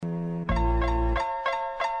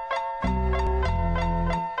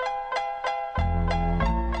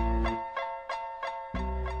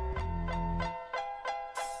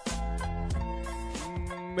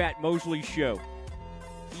Matt Mosley Show,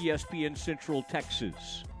 ESPN Central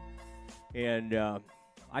Texas. And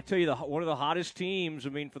I tell you, one of the hottest teams,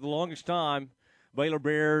 for the longest time, Baylor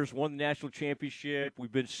Bears won the national championship.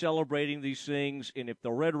 We've been celebrating these things, and if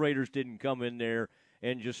the Red Raiders didn't come in there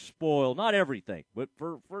and just spoil, not everything, but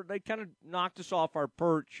for they kind of knocked us off our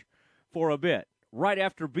perch for a bit, right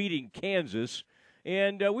after beating Kansas.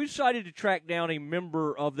 And we decided to track down a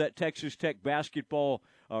member of that Texas Tech basketball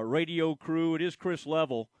radio crew. It is Chris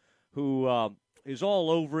Level, who is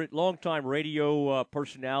all over it, longtime radio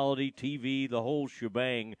personality, TV, the whole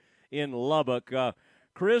shebang in Lubbock.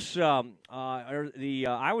 Chris,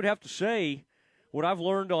 I would have to say what I've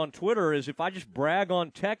learned on Twitter is if I just brag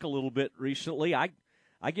on Tech a little bit recently, I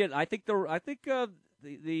think the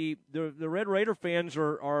Red Raider fans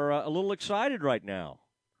are a little excited right now.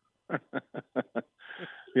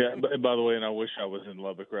 Yeah, and by the way, and I wish I was in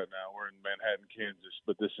Lubbock right now. We're in Manhattan, Kansas,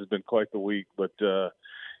 but this has been quite the week. But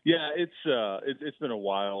yeah, it's been a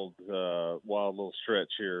wild little stretch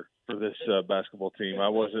here for this basketball team. I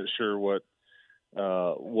wasn't sure what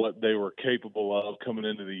they were capable of coming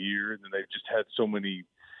into the year, and then they just had so many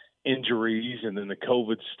injuries, and then the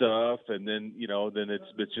COVID stuff, and then then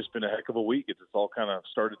it's just been a heck of a week. It's all kind of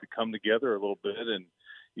started to come together a little bit, and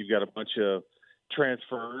you've got a bunch of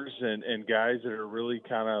transfers and guys that are really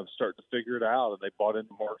kind of starting to figure it out, and they bought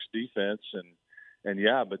into Mark's defense, and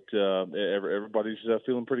yeah, but everybody's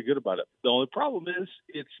feeling pretty good about it. The only problem is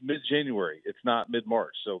it's mid-January. It's not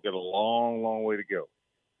mid-March, so we've got a long way to go.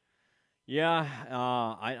 Yeah,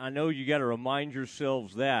 I know you got to remind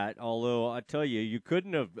yourselves that, although I tell you, you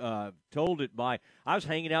couldn't have told it by – I was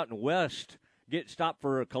hanging out in West, get stopped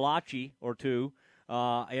for a kolache or two,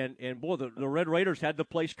 and boy, the Red Raiders had the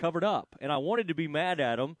place covered up, and I wanted to be mad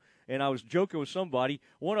at them, and I was joking with somebody.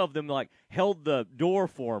 One of them, held the door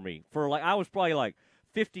for me for, I was probably,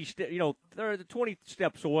 50 they're 20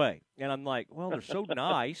 steps away, and I'm like, well, they're so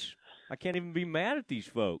nice, I can't even be mad at these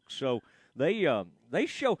folks, so – They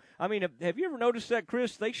show. Have you ever noticed that,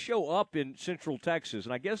 Chris? They show up in Central Texas,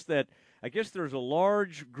 and I guess there's a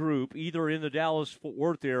large group either in the Dallas-Fort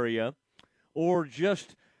Worth area, or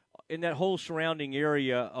just in that whole surrounding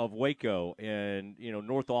area of Waco and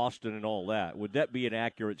North Austin and all that. Would that be an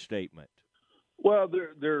accurate statement? Well,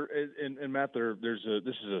 Matt, this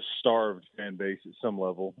is a starved fan base at some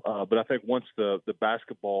level, but I think once the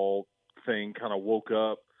basketball thing kind of woke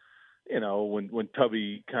up. When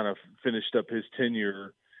Tubby kind of finished up his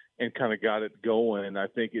tenure and kind of got it going, I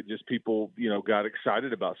think it just people, got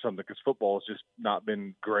excited about something because football has just not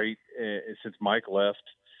been great since Mike left.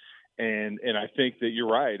 And I think that you're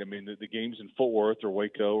right. The games in Fort Worth or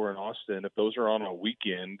Waco or in Austin, if those are on a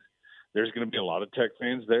weekend, there's going to be a lot of Tech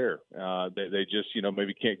fans there. They just,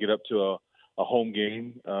 maybe can't get up to a home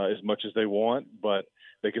game as much as they want, but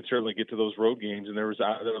they could certainly get to those road games. And there were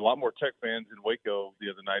a lot more Tech fans in Waco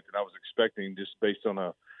the other night than I was expecting, just based on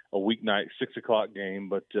a weeknight 6:00 game.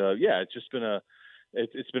 But yeah, it's just been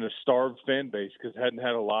it's been a starved fan base because it hadn't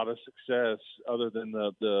had a lot of success other than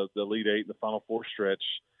the Elite Eight and the Final Four stretch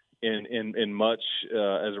in much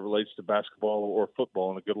as it relates to basketball or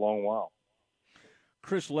football in a good long while.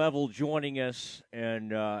 Chris Level joining us,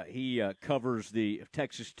 and he covers the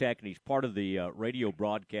Texas Tech, and he's part of the radio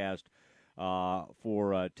broadcast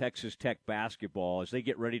for Texas Tech basketball as they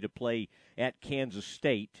get ready to play at Kansas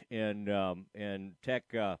State. And Tech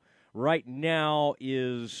right now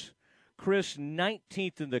is, Chris,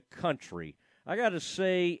 19th in the country. I got to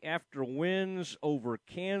say, after wins over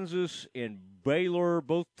Kansas and Baylor,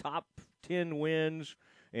 both top 10 wins,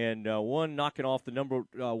 and one knocking off the number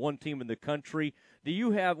one team in the country,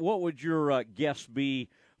 what would your guess be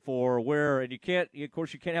for where, and you can't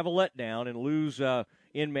have a letdown and lose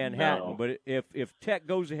in Manhattan, no. But if Tech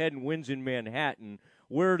goes ahead and wins in Manhattan,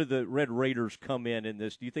 where do the Red Raiders come in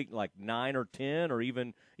this? Do you think 9 or 10 or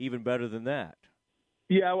even better than that?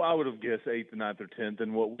 Yeah, I would have guessed 8th, 9th, or 10th,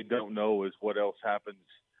 and what we don't know is what else happens,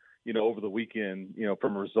 over the weekend,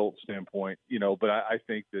 from a result standpoint, but I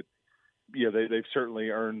think that, they've certainly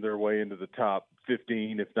earned their way into the top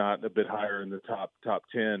 15, if not a bit higher in the top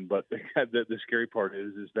 10. But the scary part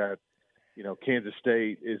is that, Kansas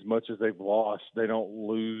State, as much as they've lost, they don't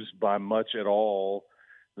lose by much at all.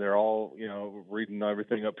 They're all, reading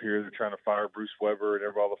everything up here. They're trying to fire Bruce Weber,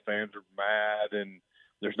 and all the fans are mad, and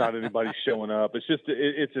there's not anybody showing up. It's just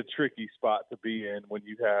it's a tricky spot to be in when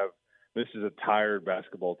you have – this is a tired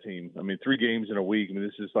basketball team. 3 games in a week.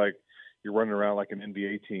 This is like you're running around like an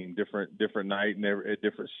NBA team, different night and a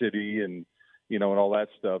different city and, and all that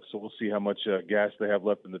stuff. So we'll see how much gas they have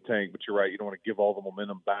left in the tank. But you're right, you don't want to give all the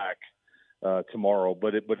momentum back tomorrow.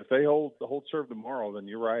 But if they hold serve tomorrow, then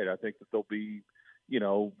you're right. I think that they'll be,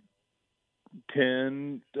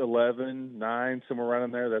 10, 11, 9, somewhere around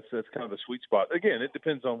in there. That's kind of the sweet spot. Again, it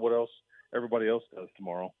depends on what else everybody else does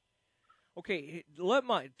tomorrow. Okay,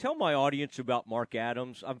 tell my audience about Mark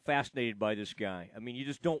Adams. I'm fascinated by this guy. I mean, you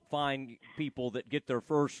just don't find people that get their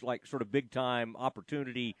first like sort of big time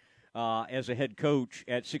opportunity as a head coach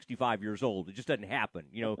at 65 years old. It just doesn't happen.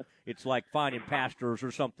 You know, it's like finding pastors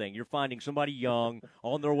or something. You're finding somebody young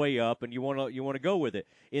on their way up, and you want to go with it.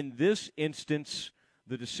 In this instance,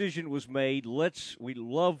 the decision was made. We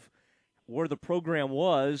love where the program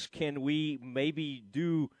was. Can we maybe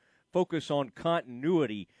focus on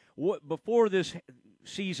continuity? Before this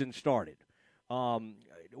season started,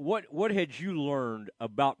 what had you learned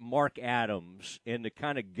about Mark Adams and the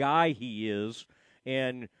kind of guy he is?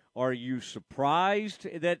 And are you surprised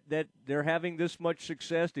that they're having this much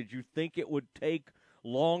success? Did you think it would take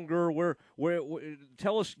longer?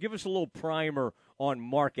 Give us a little primer on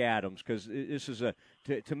Mark Adams, because this is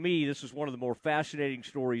to me, this is one of the more fascinating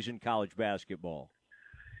stories in college basketball.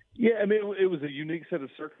 Yeah, I mean, it was a unique set of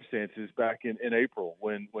circumstances back in April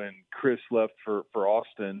when Chris left for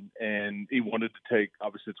Austin, and he wanted to take,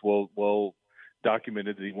 obviously it's well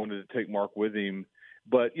documented that he wanted to take Mark with him.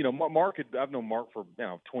 But, you know, I've known Mark for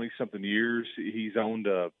 20-something years. He's owned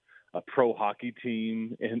a pro hockey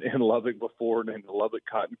team in Lubbock before, named the Lubbock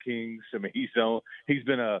Cotton Kings. I mean, he's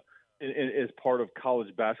been as part of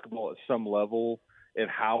college basketball at some level at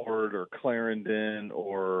Howard or Clarendon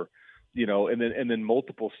or – you know, and then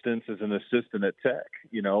multiple stints as an assistant at Tech,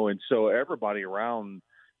 you know, and so everybody around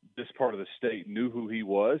this part of the state knew who he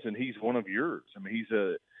was, and he's one of yours. I mean,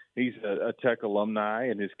 he's a Tech alumni,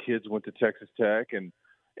 and his kids went to Texas Tech, and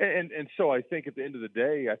so I think at the end of the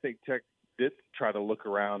day, I think Tech did try to look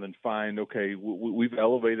around and find, okay, we've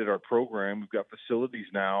elevated our program, we've got facilities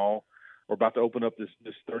now. We're about to open up this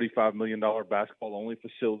 $35 million basketball only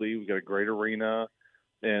facility. We've got a great arena,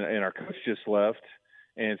 and our coach just left.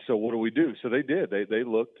 And so what do we do? So they did. They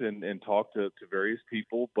looked and talked to various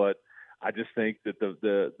people, but I just think that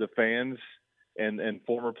the fans and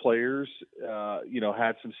former players,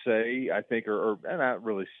 had some say, I think, or not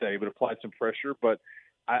really say, but applied some pressure. But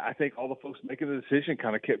I think all the folks making the decision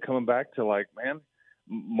kind of kept coming back to like, man,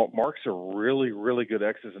 Mark's a really, really good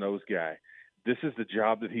X's and O's guy. This is the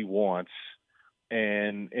job that he wants.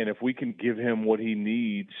 And if we can give him what he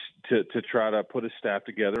needs to try to put his staff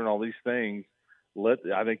together and all these things,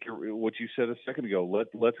 I think what you said a second ago,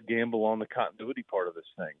 let's gamble on the continuity part of this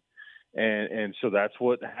thing. And so that's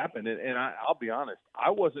what happened. And I'll be honest, I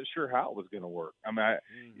wasn't sure how it was going to work. I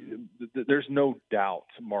mean, there's no doubt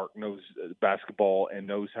Mark knows basketball and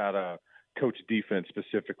knows how to coach defense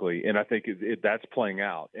specifically. And I think that's playing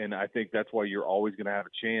out. And I think that's why you're always going to have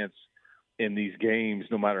a chance in these games,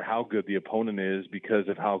 no matter how good the opponent is, because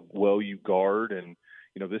of how well you guard. And,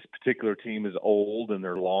 you know, this particular team is old and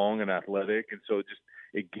they're long and athletic. And so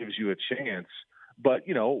it gives you a chance. But,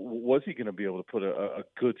 you know, was he going to be able to put a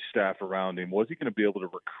good staff around him? Was he going to be able to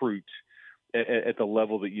recruit at the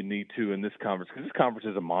level that you need to in this conference? Because this conference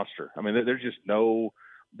is a monster. I mean, there's just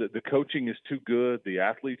the coaching is too good. The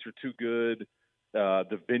athletes are too good.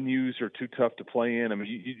 The venues are too tough to play in. I mean,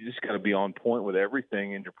 you just got to be on point with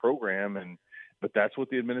everything in your program. But that's what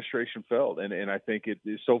the administration felt. And I think it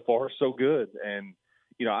is so far so good. And,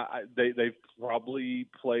 you know, they've probably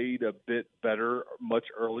played a bit better much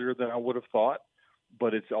earlier than I would have thought,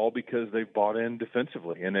 but it's all because they've bought in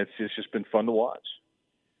defensively, and it's just been fun to watch.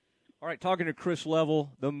 All right, talking to Chris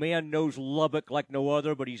Level, the man knows Lubbock like no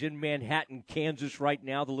other, but he's in Manhattan, Kansas right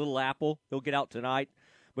now, the Little Apple. He'll get out tonight,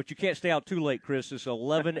 but you can't stay out too late, Chris. It's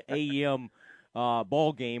 11 a.m.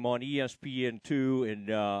 Ball game on ESPN2,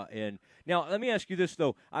 and now let me ask you this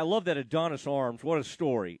though. I love that Adonis Arms. What a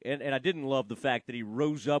story! And I didn't love the fact that he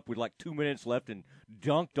rose up with like 2 minutes left and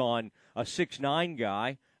dunked on a 6'9"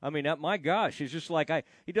 guy. I mean, my gosh, it's just like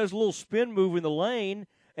he does a little spin move in the lane,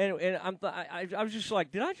 and I was just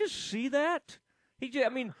like, did I just see that?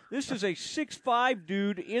 This is a 6'5"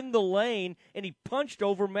 dude in the lane, and he punched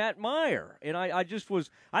over Matt Meyer, and I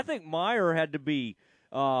think Meyer had to be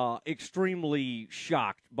extremely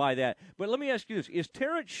shocked by that. But let me ask you this. Is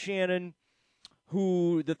Terrence Shannon,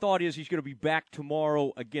 who the thought is he's going to be back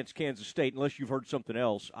tomorrow against Kansas State, unless you've heard something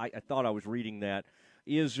else, I thought I was reading that,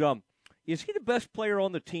 is he the best player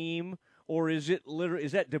on the team, or is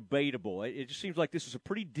that debatable? It just seems like this is a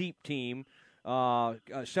pretty deep team.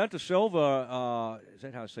 Santa Silva, is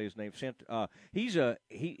that how I say his name? He's a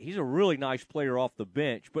really nice player off the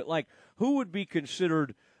bench, but like, who would be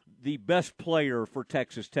considered the best player for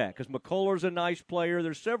Texas Tech? Because McCullough's a nice player.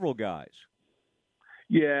 There's several guys.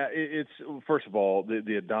 Yeah, it's first of all,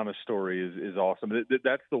 the Adonis story is awesome.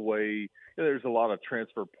 That's the way. There's a lot of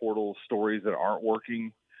transfer portal stories that aren't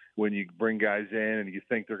working, when you bring guys in and you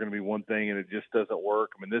think they're going to be one thing and it just doesn't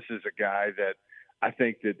work. I mean, this is a guy that I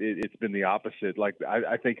think that it's been the opposite. Like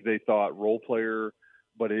I think they thought role player,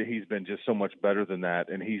 but he's been just so much better than that,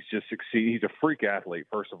 and he's just succeeded. He's a freak athlete,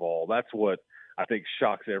 first of all. That's what I think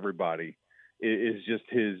shocks everybody. Is just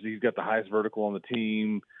he's got the highest vertical on the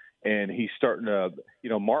team, and he's starting to,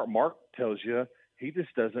 Mark tells you he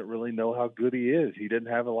just doesn't really know how good he is. He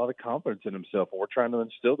didn't have a lot of confidence in himself, and we're trying to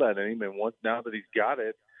instill that in him. And now that he's got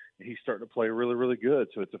it, he's starting to play really, really good.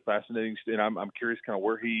 So it's a fascinating, and I'm curious kind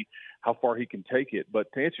of how far he can take it.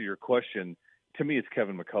 But to answer your question, to me, it's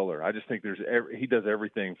Kevin McCullough. I just think he does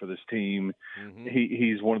everything for this team. Mm-hmm.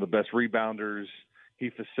 He's one of the best rebounders.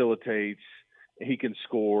 He facilitates. He can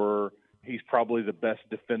score. He's probably the best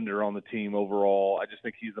defender on the team overall. I just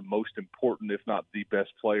think he's the most important, if not the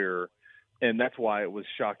best player. And that's why it was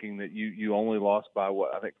shocking that you only lost by,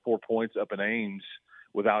 4 points up in Ames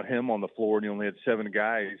without him on the floor, and you only had 7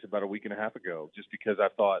 guys about a week and a half ago, just because I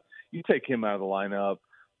thought you take him out of the lineup,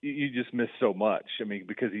 you just miss so much. I mean,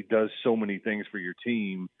 because he does so many things for your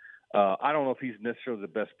team. I don't know if he's necessarily the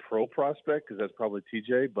best pro prospect, because that's probably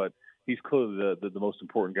TJ, but he's clearly the most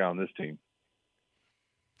important guy on this team.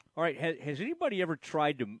 All right, has anybody ever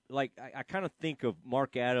tried to, like, I kind of think of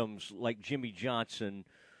Mark Adams like Jimmy Johnson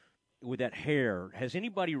with that hair. Has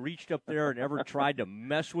anybody reached up there and ever tried to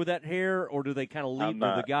mess with that hair, or do they kind of leave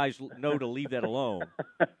the guys know to leave that alone?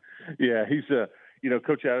 Yeah, he's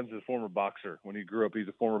Coach Adams is a former boxer. When he grew up, he's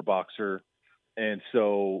a former boxer, and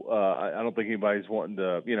so I don't think anybody's wanting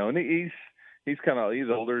to, and he's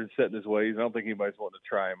older and set in his ways. I don't think anybody's wanting to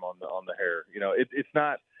try him on the hair.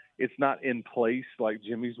 It's not in place like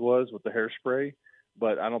Jimmy's was with the hairspray,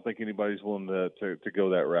 but I don't think anybody's willing to go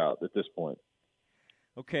that route at this point.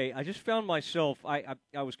 Okay, I just found myself, I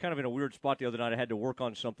was kind of in a weird spot the other night. I had to work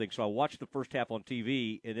on something, so I watched the first half on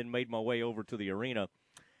TV and then made my way over to the arena,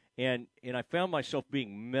 and I found myself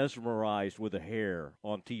being mesmerized with the hair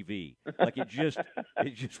on TV. Like it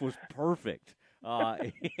just was perfect.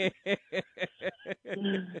 And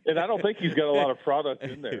I don't think he's got a lot of product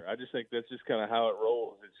in there. I just think that's just kind of how it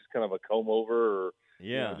rolls. It's just kind of a comb over, or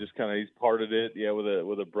just kind of he's parted it,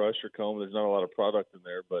 with a brush or comb. There's not a lot of product in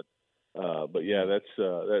there, but yeah,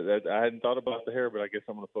 that I hadn't thought about the hair, but I guess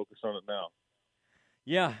I'm going to focus on it now.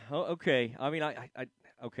 Yeah. Okay. I mean,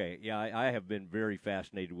 okay. Yeah, I have been very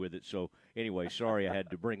fascinated with it. So anyway, sorry I had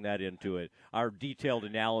to bring that into it. Our detailed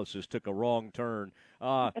analysis took a wrong turn.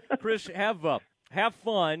 Chris, have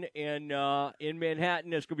fun in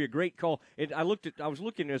Manhattan. It's going to be a great call. And I was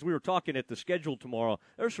looking as we were talking at the schedule tomorrow.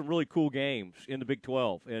 There's some really cool games in the Big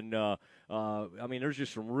 12, and I mean, there's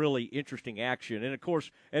just some really interesting action. And of course,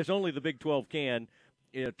 as only the Big 12 can,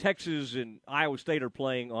 Texas and Iowa State are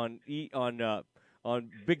playing on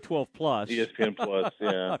Big 12 Plus, ESPN Plus,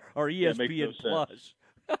 yeah, or ESPN Plus.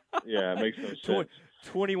 Yeah, it makes no sense.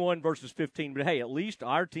 21 versus 15, but hey, at least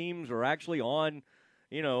our teams are actually on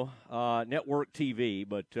network TV,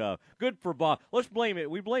 but good for Bob. Let's blame it.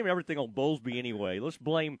 We blame everything on Bowlesby anyway. Let's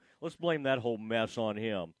blame that whole mess on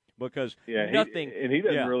him, because nothing. He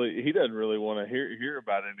doesn't really want to hear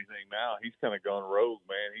about anything now. He's kind of gone rogue,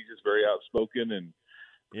 man. He's just very outspoken and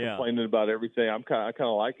complaining about everything. I kind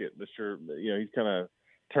of like it, Mr. He's kind of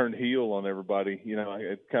turned heel on everybody.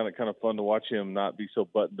 It's kind of fun to watch him not be so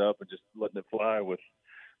buttoned up and just letting it fly with.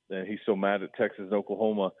 And he's so mad at Texas and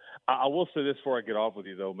Oklahoma. I will say this before I get off with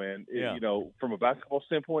you, though, man. From a basketball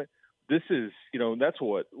standpoint, this is, that's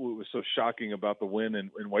what was so shocking about the win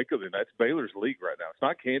in Waco. That's Baylor's league right now. It's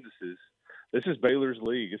not Kansas's. This is Baylor's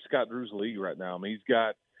league. It's Scott Drew's league right now. I mean, he's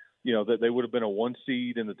got, that they would have been a 1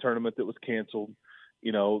 seed in the tournament that was canceled.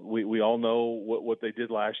 We all know what they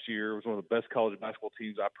did last year. It was one of the best college basketball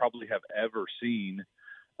teams I probably have ever seen.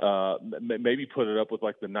 Maybe put it up with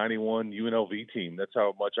like the 91 UNLV team. That's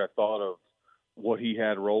how much I thought of what he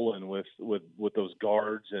had rolling with those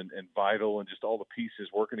guards and Vital and just all the pieces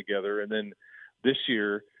working together. And then this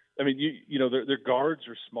year, I mean, their guards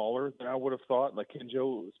are smaller than I would have thought, like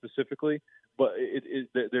Kenjo specifically, but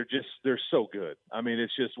they're so good. I mean,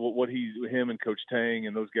 it's just what him and Coach Tang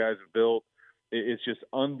and those guys have built. It's just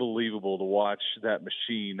unbelievable to watch that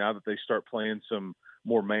machine now that they start playing some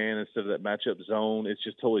more man instead of that matchup zone. It's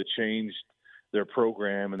just totally changed their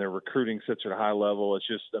program, and their recruiting sits at a high level. It's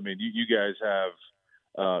just, I mean, you guys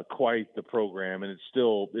have quite the program, and it's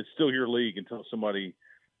still your league until somebody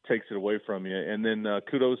takes it away from you. And then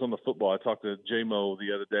kudos on the football. I talked to J-Mo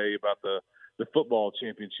the other day about the football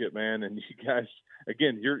championship, man, and you guys,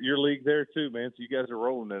 again, your league there too, man. So you guys are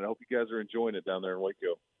rolling it. I hope you guys are enjoying it down there in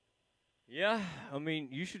Waco. Yeah, I mean,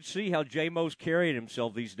 you should see how J-Mo's carrying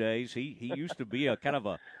himself these days. He used to be a kind of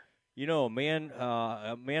a A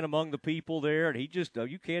man among the people there, and he just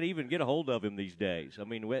you can't even get a hold of him these days. I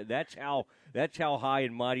mean, that's how high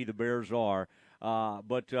and mighty the Bears are.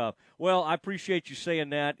 Well, I appreciate you saying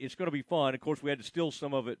that. It's going to be fun. Of course, we had to steal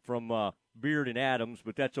some of it from Beard and Adams,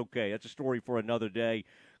 but that's okay. That's a story for another day.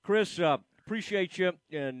 Chris, appreciate you,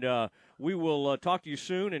 and we will talk to you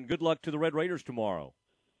soon. And good luck to the Red Raiders tomorrow.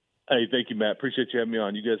 Hey, thank you, Matt. Appreciate you having me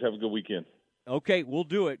on. You guys have a good weekend. Okay, we'll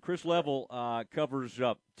do it. Chris Level covers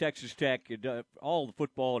Texas Tech, all the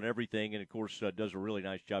football and everything, and of course does a really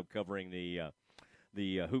nice job covering the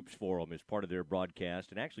hoops for them as part of their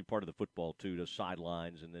broadcast, and actually part of the football too, the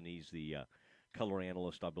sidelines, and then he's the color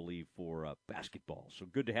analyst, I believe, for basketball. So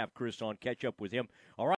good to have Chris on. Catch up with him. All right.